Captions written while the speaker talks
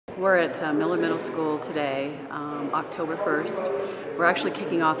We're at Miller Middle School today, October 1st. We're actually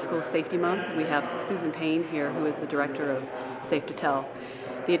kicking off School Safety Month. We have Susan Payne here, who is the director of safe2tell.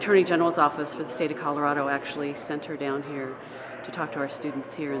 The Attorney General's office for the state of Colorado actually sent her down here to talk to our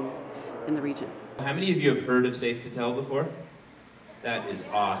students here in the region. How many of you have heard of safe2tell before? That is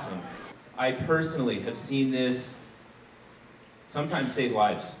awesome. I personally have seen this sometimes save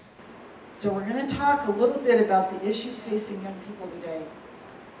lives. So we're going to talk a little bit about the issues facing young people today.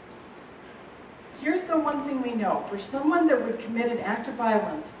 Here's the one thing we know. For someone that would commit an act of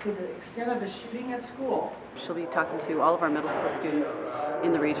violence to the extent of a shooting at school. She'll be talking to all of our middle school students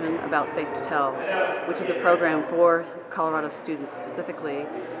in the region about safe2tell, which is a program for Colorado students specifically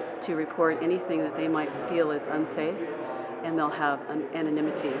to report anything that they might feel is unsafe, and they'll have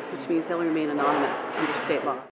anonymity, which means they'll remain anonymous under state law.